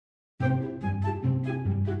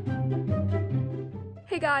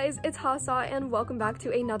Hey guys, it's Hasa and welcome back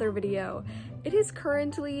to another video. It is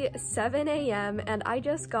currently 7 a.m. and I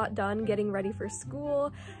just got done getting ready for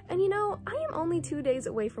school, and you know, I am only 2 days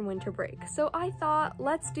away from winter break, so I thought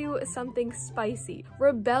let's do something spicy,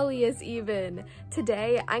 rebellious even.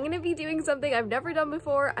 Today, I'm gonna be doing something I've never done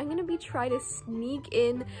before. I'm gonna be trying to sneak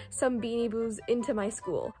in some Beanie Boos into my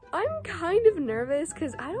school. I'm kind of nervous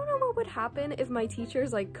because I don't know what would happen if my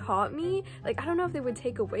teachers like caught me. Like, I don't know if they would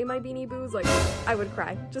take away my Beanie Boos. Like, I would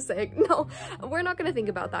cry, just saying. No, we're not gonna think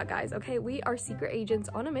about that, guys, okay? We are secret agents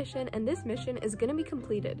on a mission, and this mission is gonna be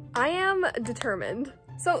completed. I am determined.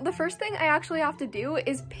 So the first thing I actually have to do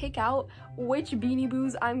is pick out which Beanie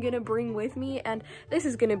Boos I'm gonna bring with me, and this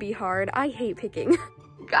is gonna be hard. I hate picking.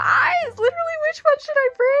 Guys, literally, which one should I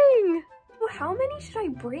bring? Well, how many should I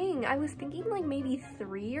bring? I was thinking like maybe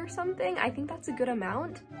 3 or something. I think that's a good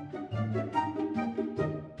amount.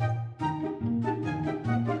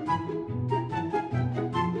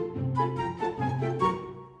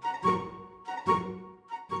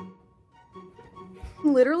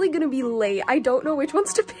 I'm literally gonna be late. I don't know which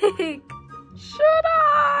ones to pick. Should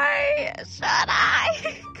I?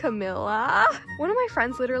 Camilla? One of my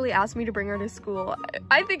friends literally asked me to bring her to school.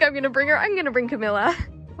 I think I'm gonna bring her. I'm gonna bring Camilla.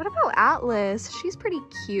 What about Atlas? She's pretty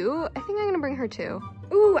cute. I think I'm gonna bring her too.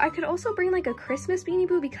 Ooh, I could also bring like a Christmas Beanie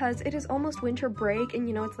Boo because it is almost winter break and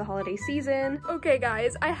you know it's the holiday season. Okay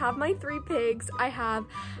guys, I have my 3 pigs. I have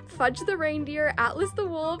Fudge the reindeer, Atlas the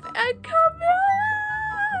wolf, and Camilla!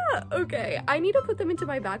 Okay, I need to put them into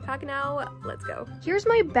my backpack now. Let's go. Here's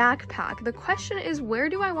my backpack. The question is, where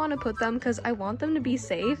do I want to put them because I want them to be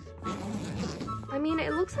safe? I mean,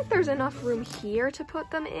 it looks like there's enough room here to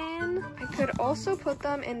put them in. I could also put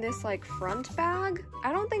them in this like front bag.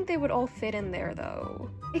 I don't think they would all fit in there though.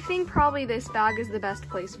 I think probably this bag is the best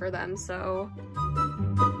place for them, so.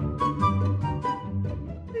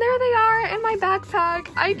 There they are in my backpack.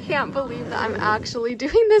 I can't believe that I'm actually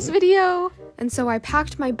doing this video. And so I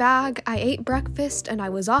packed my bag, I ate breakfast, and I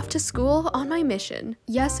was off to school on my mission.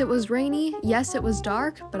 Yes, it was rainy, yes, it was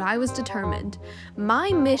dark, but I was determined.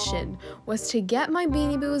 My mission was to get my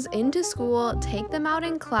Beanie Boos into school, take them out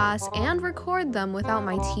in class, and record them without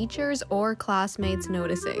my teachers or classmates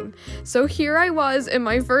noticing. So here I was in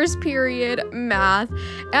my first period, math,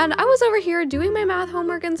 and I was over here doing my math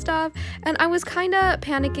homework and stuff, and I was kinda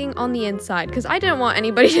panicking on the inside because I didn't want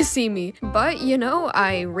anybody to see me. But, you know,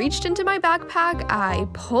 I reached into my backpack, I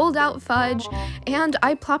pulled out Fudge, and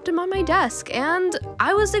I plopped him on my desk, and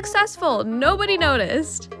I was successful. Nobody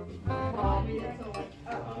noticed.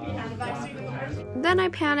 Then I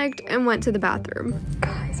panicked and went to the bathroom.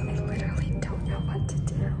 Guys, I literally don't know what to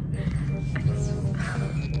do.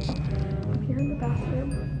 I'm here in the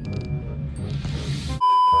bathroom.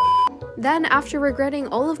 Then, after regretting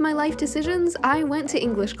all of my life decisions, I went to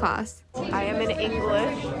English class. I am in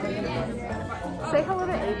English. Say hello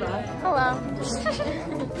to Ava. Hello.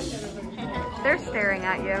 They're staring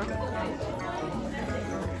at you.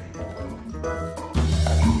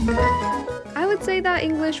 I would say that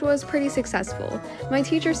English was pretty successful. My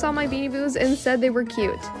teacher saw my Beanie Boos and said they were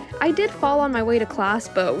cute. I did fall on my way to class,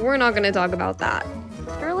 but we're not gonna talk about that.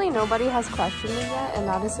 Surely nobody has questioned me yet, and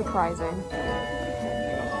that is surprising.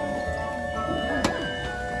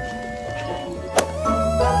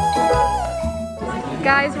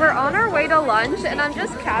 Guys, we're on our way to lunch, and I'm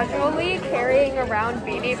just casually carrying around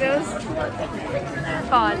Beanie Boos.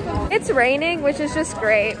 Fun. It's raining, which is just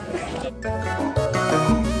great.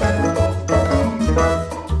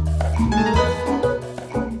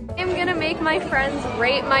 I'm gonna make my friends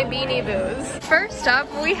rate my Beanie Boos. First up,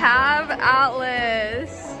 we have Atlas.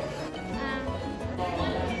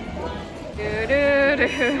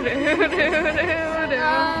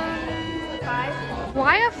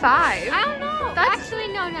 Why a 5? I don't know. Actually,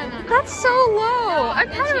 no. That's so low. No, I'm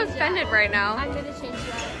kind of offended right now. I'm gonna change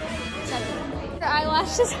that. 7. Your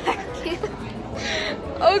eyelashes are cute.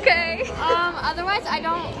 Okay. Otherwise,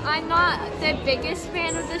 I'm not the biggest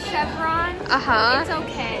fan of the chevron. Uh-huh. It's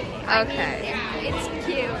okay. Okay. I mean, it's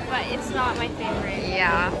cute, but it's not my favorite.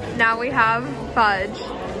 Yeah. Now we have Fudge. 10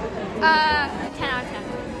 out of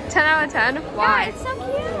 10. 10 out of 10? Why? Yeah, it's so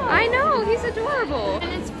cute. I know, he's adorable.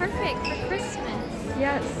 And it's perfect for Christmas.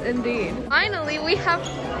 Yes, indeed. Finally, we have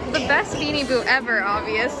the best Beanie Boo ever,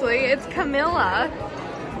 obviously. It's Camilla.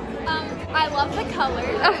 I love the color.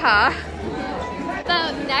 Uh-huh.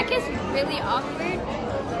 The neck is really awkward,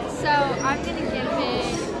 so I'm gonna give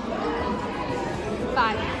it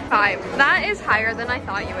 5. 5. That is higher than I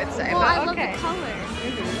thought you would say, Well, but I love okay. the color.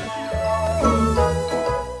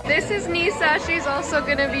 This is Nisa. She's also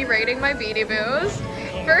gonna be rating my Beanie Boos.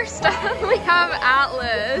 First up, we have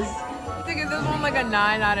Atlas. I think this one like a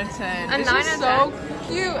 9 out of 10. A It's 9 just out of so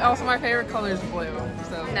cute. Also, my favorite color is blue.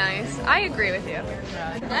 So Nice. I agree with you.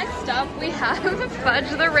 yeah. Next up, we have Fudge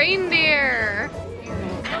the Reindeer.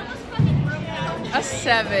 A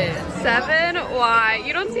 7. 7? Why?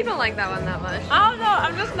 You don't seem to like that one that much. I don't know.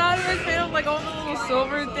 I'm just not a big fan of like all the little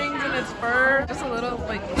silver things in its fur. Just a little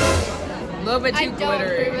bit too glittery. I don't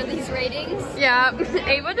approve of these ratings. Yeah,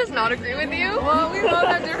 Ava does not agree with you. Well, we both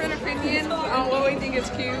have different opinions on what we think is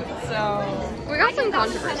cute, so We got some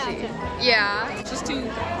controversy. Yeah. it's just too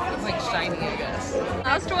like shiny, I guess.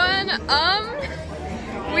 Last one,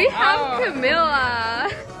 we have Oh. Camilla.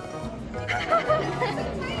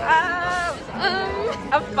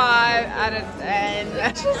 A 5 out of 10.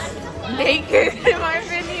 That's just naked in my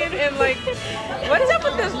opinion. And like, what is up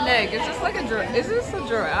with this neck? Is this like is this a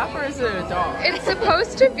giraffe or is it a dog? It's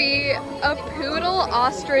supposed to be a poodle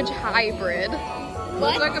ostrich hybrid.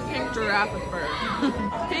 Looks like a pink giraffe with fur.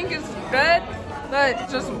 Pink is good, but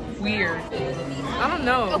just weird. I don't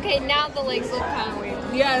know. Okay, now the legs look kind of weird.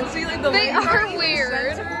 Yeah, and see like the They legs are aren't even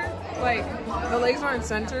weird. centered. Like the legs aren't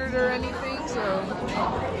centered or anything,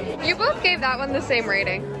 so You both gave that one the same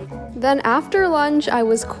rating. Then after lunch, I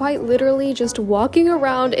was quite literally just walking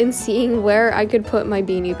around and seeing where I could put my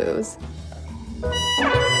Beanie Boos.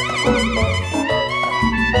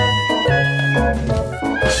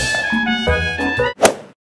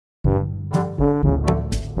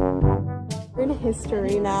 We're in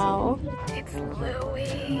history now. It's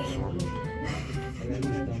Louie.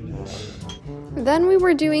 Then we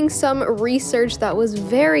were doing some research that was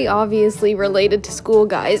very obviously related to school,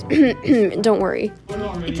 guys. Don't worry.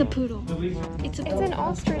 It's a poodle. It's an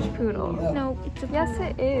ostrich poodle. No, it's a Yes,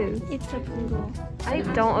 it is. It's a poodle. I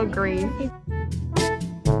don't agree.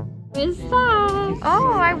 What's that?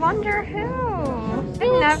 Oh, I wonder who.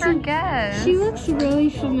 I never guessed. She looks really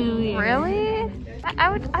familiar. Really?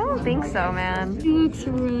 I don't think so, man. She looks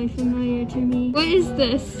really familiar to me. What is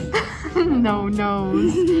this? No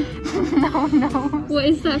nose. No nose. What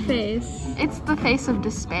is that face? It's the face of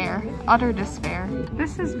despair. Utter despair.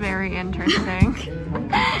 This is very interesting.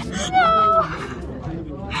 No!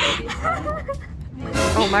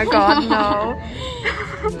 Oh my god, no.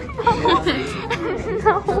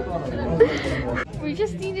 No. We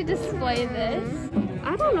just need to display this.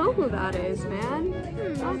 I don't know who that is, man.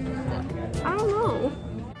 I don't know.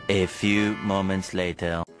 A few moments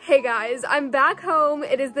later. Hey guys, I'm back home.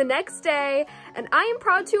 It is the next day, and I am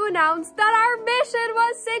proud to announce that our mission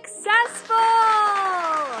was successful!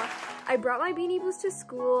 I brought my Beanie Boos to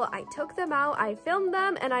school, I took them out, I filmed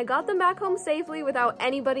them, and I got them back home safely without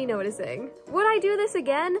anybody noticing. Would I do this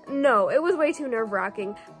again? No, it was way too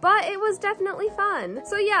nerve-wracking, but it was definitely fun.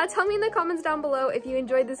 So yeah, tell me in the comments down below if you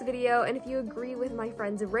enjoyed this video and if you agree with my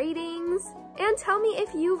friends' ratings. And tell me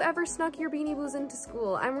if you've ever snuck your Beanie Boos into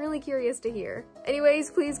school. I'm really curious to hear.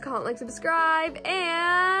 Anyways, please comment, like, subscribe,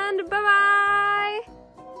 and